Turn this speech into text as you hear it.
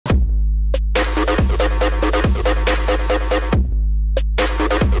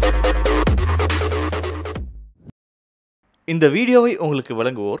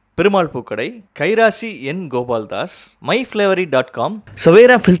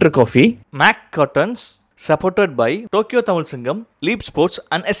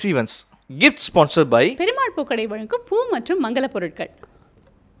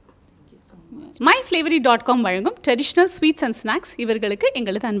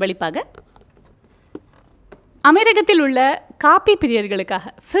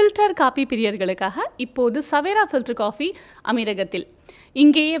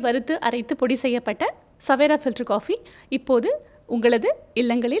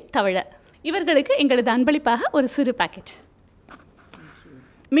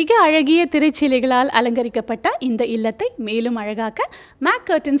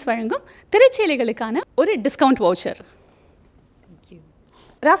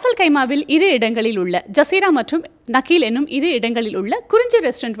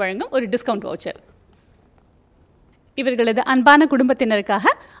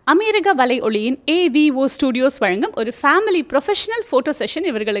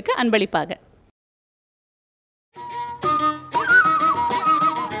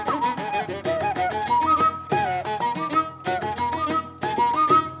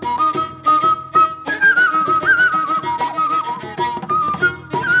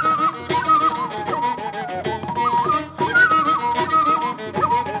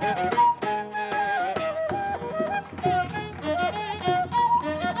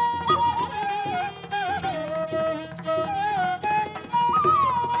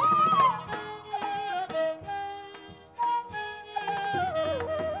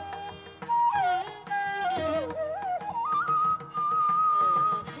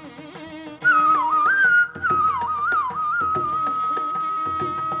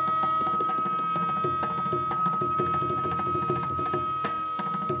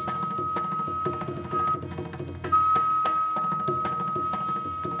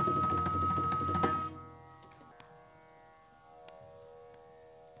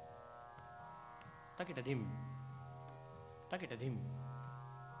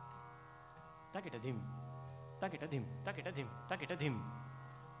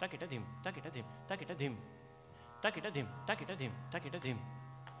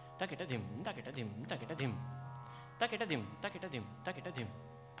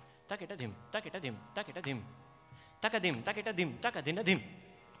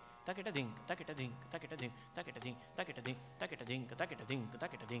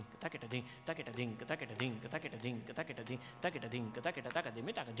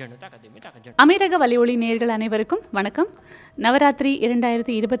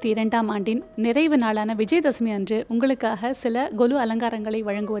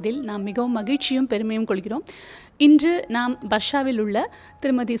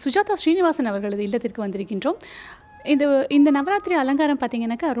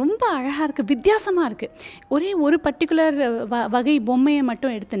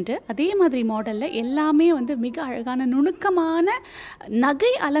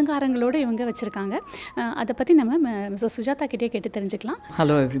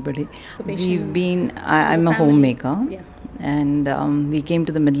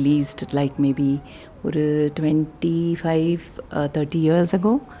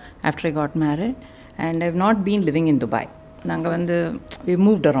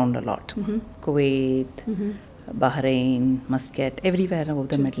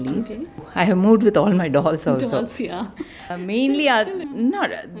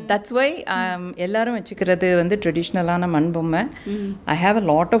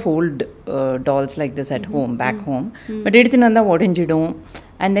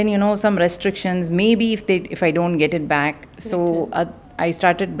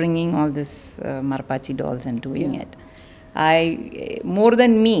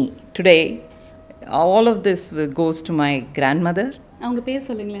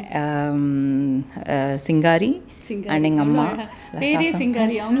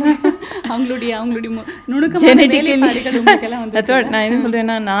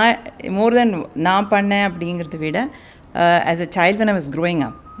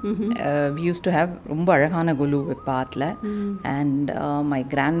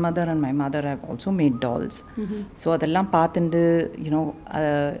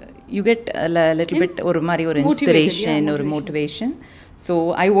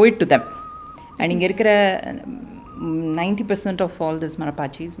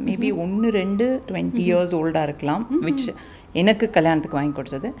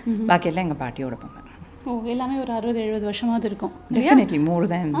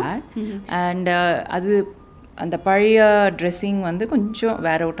அந்த பழைய ட்ரெஸ்ஸிங் வந்து கொஞ்சம்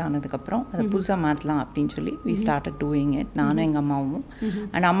வேர் அவுட் ஆனதுக்கப்புறம் அதை புதுசாக மாற்றலாம் அப்படின்னு சொல்லி வி ஸ்டார்டட் டூயிங் இட், நானும் எங்கள் அம்மாவும்.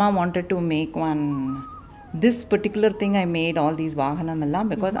 அண்ட் அம்மா wanted to make one this particular thing I made all these vahanam எல்லாம்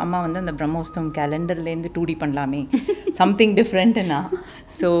because அம்மா வந்து அந்த பிரம்மோத்சவம் கேலண்டர்லேருந்து 2D பண்ணலாமே, something different na.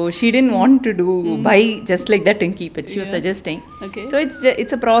 So she didn't want to do buy just like that and keep it. She was suggesting. Okay. So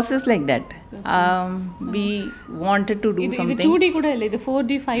it's a process like that. We wanted to do something. இது 2D கூட இல்ல, இது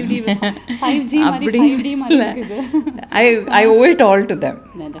 4D 5D 5G மாதிரி 5D மாதிரி இருக்குது. I owe it all to them.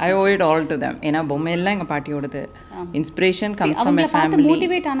 I owe it all to them. ஏன்னா பொம்மை எல்லாம் எங்க பாட்டியோடது. Inspiration comes from my family.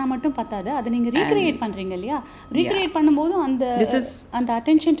 Motivate ஆனா மட்டும் பத்தாது, அதை நீங்க ரீக்ரியேட் பண்றீங்க இல்லையா? ரீக்ரியேட் பண்ணும்போது அந்த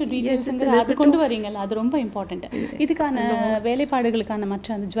அட்டென்ஷன் டு டீடைல்ஸ்ங்கறது அது கொண்டு வரீங்கல, அது ரொம்ப இம்பார்ட்டன்ட். இதுக்கான வேலைப்பாடுகளுக்கான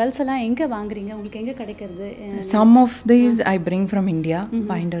மற்ற அந்த ஜுவல்ஸ் எல்லாம் எங்க வாங்குறீங்க, உங்களுக்கு எங்க கிடைக்குது? Some of these I bring from India,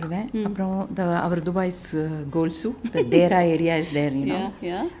 வாங்கிட்டு வருவேன். அப்புறம் our Dubai's golu, the Dera area is there, you know.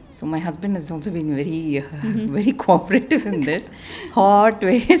 Yeah. So my husband has also been very cooperative in this. Hot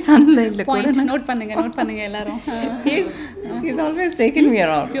way, sunlight la kuda note பண்ணுங்க எல்லாரும். He's always taken me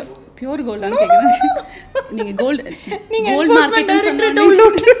around. Pure gold and நீங்க gold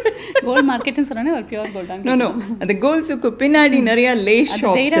market ன்னு சொன்னானே ஒரு pure gold and no அந்த gold souk பின்னாடி நிறைய lace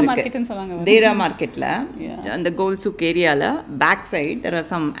shops இருக்கு. Dera market ன்னு சொல்வாங்க. Dera marketல அந்த gold souk ஏரியால back side there are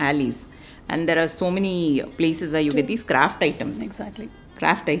some alleys and there are so many places where you get these craft items. Exactly.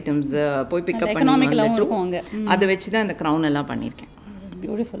 Craft items போய் pick up எக்கனாமிக்கலாவும் இருக்கும் அங்க. அதை வச்சு தான் இந்த crown எல்லாம் பண்ணிருக்கேன்.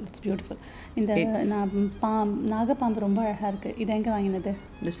 Beautiful, it's beautiful. இந்த நாகப்பாம்பு ரொம்ப அழகா இருக்கு. இது எங்க வாங்கினது?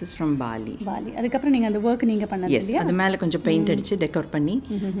 This is from Bali. அதுக்கப்புறம் நீங்க அந்த வர்க் நீங்க பண்ணது இல்லையா? Yes, அது மேல கொஞ்சம் பெயிண்ட் அடிச்சு டெக்கர் பண்ணி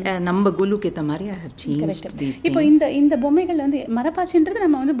நம்ம கொலுக்கு ஏத்த மாதிரி I have changed these things. இப்போ இந்த பொம்மைகள் வந்து மரப்பாச்சின்றது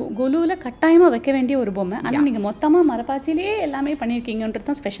நம்ம வந்து கொலுல கட்டாயமா வைக்க வேண்டிய ஒரு பொம்மை. ஆனா நீங்க மொத்தமா மரப்பாச்சிலேயே எல்லாமே பண்ணிருக்கீங்கன்றது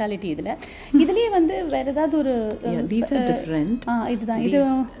தான் ஸ்பெஷாலிட்டி இதுல. இதுலயே வந்து வேற ஏதாவது ஒரு these are different. இதுதான்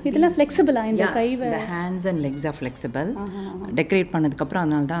இதெல்லாம் ஃப்ளெக்சிபிளா, இந்த கை the hands and legs are flexible. Decorate பண்ணதுக்கு அப்புறம்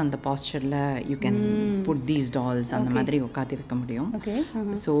அதனால தான் அந்த பாஸ்டர்ல you can put these dolls அந்த மாதிரி உட்காத்தி வைக்க முடியும்.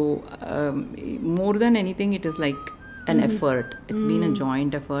 So more than anything it is like an effort. It's been a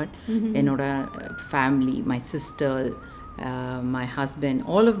joint effort. என்னோட family, my sister, my husband,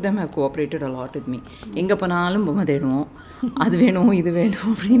 all of them have cooperated a lot with me. எங்க போனாலும் பொம்மை தேடுவோம், அது வேணும் இது வேணும்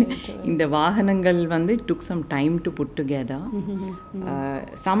அப்படின்னு. இந்த வாகனங்கள் வந்து took some time to put together.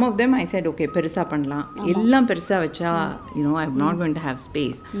 Some of them I said okay பெருசா பண்ணலாம், எல்லாம் பெருசா வச்சா you know I'm not going to have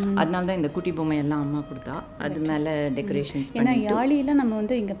space. அதனால தான் இந்த குட்டி பொம்மை எல்லாம் அம்மா கொடுத்தா, அது மேல டெக்கரேஷன்ஸ் பண்ணி. ஏன்னா யாழில நம்ம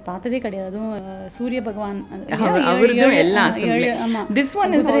வந்து இங்க பார்த்ததே கிடையாது. சூரிய பகவான் அவர்தான் எல்லாம். This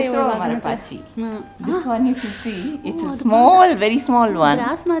one is also a marapachi. This one if you see it's a small, very small one.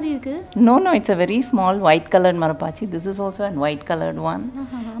 Grass mari irukku? No, it's a very small white colored marapachi. This is also a white colored one.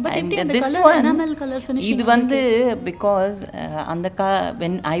 But and this color, one enamel color finishing. இது வந்து because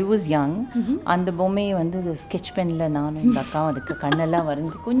when I was young அந்த பொம்மை வந்து sketch penல நானும் இந்த அக்கா அதுக்கு கண்ணெல்லாம்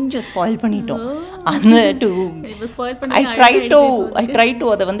வரைஞ்சு கொஞ்சம் ஸ்பாயில் பண்ணிட்டோம். அந்த to ஸ்பாயில் பண்ணி I tried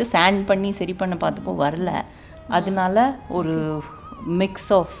to அத வந்து சாண்ட் பண்ணி சரி பண்ண பார்த்தப்போ வரல. அதனால ஒரு mix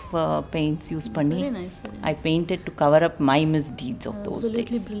of paints use panni. I painted to cover up my misdeeds of those days.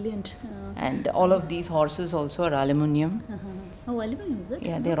 Absolutely brilliant. And all of these horses also are aluminium. Oh, aluminium is it?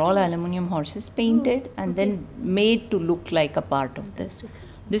 Yeah, they're all aluminium horses painted and then made to look like a part of this.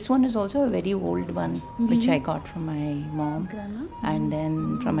 This one is also a very old one which I got from my mom. Grandma? And then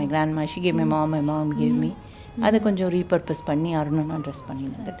from my grandma. She gave my mom gave me. அதை கொஞ்சம் repurpose பண்ணி அருணனா dress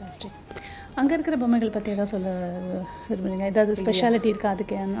பண்ணினேன். Fantastic. அங்கே இருக்கிற பொம்மைகள் பற்றி ஏதாவது சொல்ல விரும்புகிறீங்க? ஏதாவது ஸ்பெஷாலிட்டி இருக்கா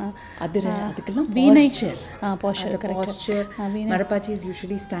அதுக்கு? அதுக்கெல்லாம் posture correct. Marapachi is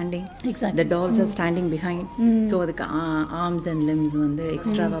usually standing. Exactly. The dolls are standing behind. So அதுக்கு arms and limbs வந்து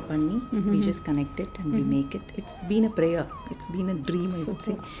எக்ஸ்ட்ராவாக பண்ணி we just connect it and we make it. It's been a prayer. It's been a dream, I would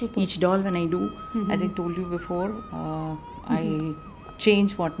say. Each doll when I do, as I told you before, I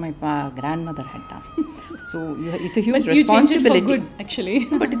change what my grandmother had done. So it's a huge responsibility. You for good, actually.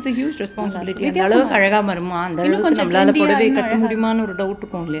 But it's a huge responsibility. அந்த அளவுக்கு அழகா வருமா, அந்த அளவுக்கு நம்மளால புடவை கட்ட முடியுமான்னு ஒரு டவுட்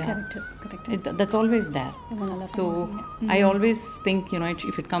இருக்கும் இல்லையா? Correct. That's always there. So I always think, you know,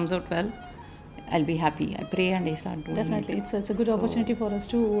 if it comes out well, I'll be happy. I pray and I start doing Definitely. It. It's a good opportunity for us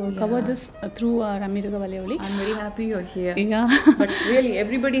to cover this through our ameeragavalai.oli. I'm very happy you're here. Yeah. But really,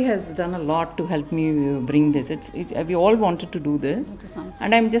 everybody has done a lot to help me bring this. We all wanted to do this. Nice.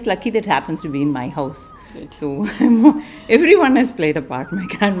 And I'm just lucky that it happens to be in my house. Good. So everyone has played a part. My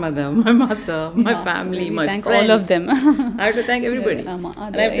grandmother, my mother, my family, my thank friends. All of them. I have to thank everybody.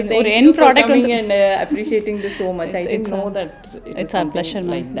 And I have to thank you for coming and appreciating this so much. I didn't know that it it's our pleasure,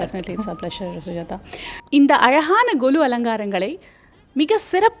 like that. Definitely, it's our pleasure, Sujata. இந்த அழகான கொலு அலங்காரங்களை மிக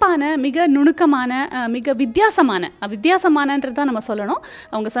சிறப்பான, மிக நுணுக்கமான, மிக வித்தியாசமானன்றது தான் நம்ம சொல்லணும்.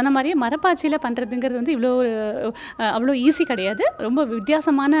 அவங்க சொன்ன மாதிரியே மரப்பாச்சியில் பண்ணுறதுங்கிறது வந்து அவ்வளோ ஈஸி கிடையாது. ரொம்ப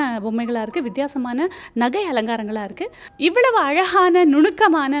வித்தியாசமான பொம்மைகளாக இருக்குது, வித்தியாசமான நகை அலங்காரங்களாக இருக்குது. இவ்வளவு அழகான,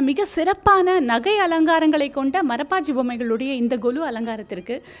 நுணுக்கமான, மிக சிறப்பான நகை அலங்காரங்களை கொண்ட மரப்பாச்சி பொம்மைகளுடைய இந்த கொலு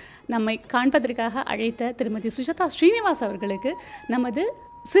அலங்காரத்திற்கு நம்மை காண்பதற்காக அழைத்த திருமதி சுஜாதா ஸ்ரீனிவாஸ் அவர்களுக்கு நமது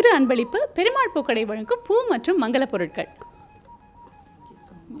சிறு அன்பளிப்பு பெருமாள் பூக்கடை வழங்கும் பூ மற்றும் மங்கள பொருட்கள்.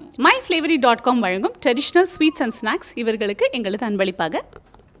 myflavory.com வழங்கும் ட்ரெடிஷ்னல் ஸ்வீட்ஸ் அண்ட் ஸ்நாக்ஸ் இவர்களுக்கு எங்களது அன்பளிப்பாக.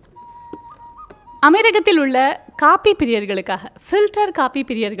 அமெரிக்கத்தில் உள்ள காப்பி பிரியர்களுக்காக, ஃபில்டர் காப்பி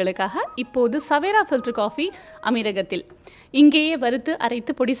பிரியர்களுக்காக இப்போது சவேரா ஃபில்டர் காஃபி அமெரிக்கத்தில் இங்கேயே வறுத்து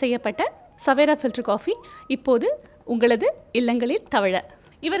அரைத்து பொடி செய்யப்பட்ட சவேரா ஃபில்டர் காஃபி இப்போது உங்களது இல்லங்களில் தவழ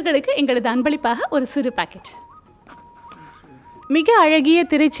இவர்களுக்கு எங்களது அன்பளிப்பாக ஒரு சிறு பாக்கெட். மிக அழகிய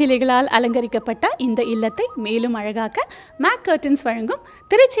திரைச்சீலைகளால் அலங்கரிக்கப்பட்ட இந்த இல்லத்தை மேலும் அழகாக்க மேக் கர்டன்ஸ் வழங்கும்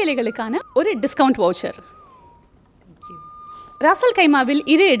திரைச்சீலைகளுக்கான ஒரு டிஸ்கவுண்ட் வவுச்சர். ராசல் கைமாவில்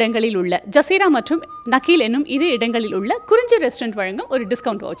 2 இடங்களில் உள்ள ஜசீரா மற்றும் நக்கீல் என்னும் 2 இடங்களில் உள்ள குறிஞ்சி ரெஸ்டாரண்ட் வழங்கும் ஒரு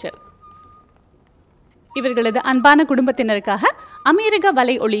டிஸ்கவுண்ட் வவுச்சர். இவர்களது அன்பான குடும்பத்தினருக்காக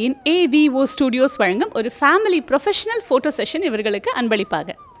ameeragavali.oliயின் AVO ஸ்டுடியோஸ் வழங்கும் ஒரு ஃபேமிலி ப்ரொஃபஷனல் ஃபோட்டோ செஷன் இவர்களுக்கு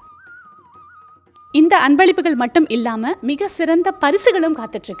அன்பளிப்பாக. இந்த அன்பளிப்புகள் மட்டும் இல்லாமல் மிக சிறந்த பரிசுகளும்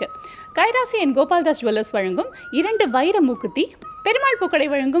காத்துட்ருக்கு. கைராசி அண்ட் கோபால்தாஸ் ஜுவல்லர்ஸ் வழங்கும் 2 வைர மூக்குத்தி, பெருமாள் பூக்கடை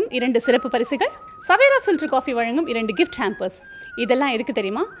வழங்கும் 2 சிறப்பு பரிசுகள், சவேரா ஃபில்டர் காஃபி வழங்கும் 2 கிஃப்ட் ஹேம்பர்ஸ். இதெல்லாம் எதுக்கு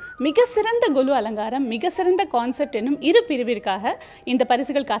தெரியுமா? மிக சிறந்த கொலு அலங்காரம், மிக சிறந்த கான்செப்ட் என்னும் 2 பிரிவிற்காக இந்த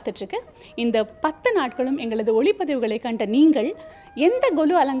பரிசுகள் காத்துட்ருக்கு. இந்த 10 நாட்களும் எங்களது ஒளிப்பதிவுகளை கண்ட நீங்கள் எந்த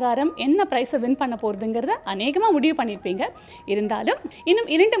கொலு அலங்காரம் என்ன ப்ரைஸை வின் பண்ண போகிறதுங்கிறத அநேகமாக முடிவு பண்ணியிருப்பீங்க. இருந்தாலும்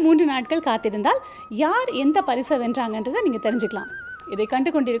இன்னும் 2-3 நாட்கள் காத்திருந்தால் யார் எந்த பரிசை வென்றாங்கன்றதை நீங்கள் தெரிஞ்சுக்கலாம். இதை கண்டு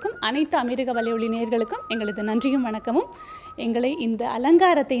கொண்டிருக்கும் அனைத்து அமீரகவலை.oli நேயர்களுக்கும் எங்களது நன்றியும் வணக்கமும். எங்களை இந்த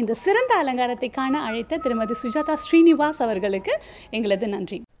அலங்காரத்தை, இந்த சிறந்த அலங்காரத்தை காண அழைத்த திருமதி சுஜாதா ஸ்ரீனிவாஸ் அவர்களுக்கு எங்களது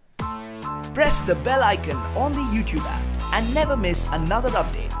நன்றி. Press the bell icon on the YouTube app and never miss another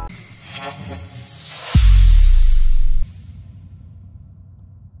update.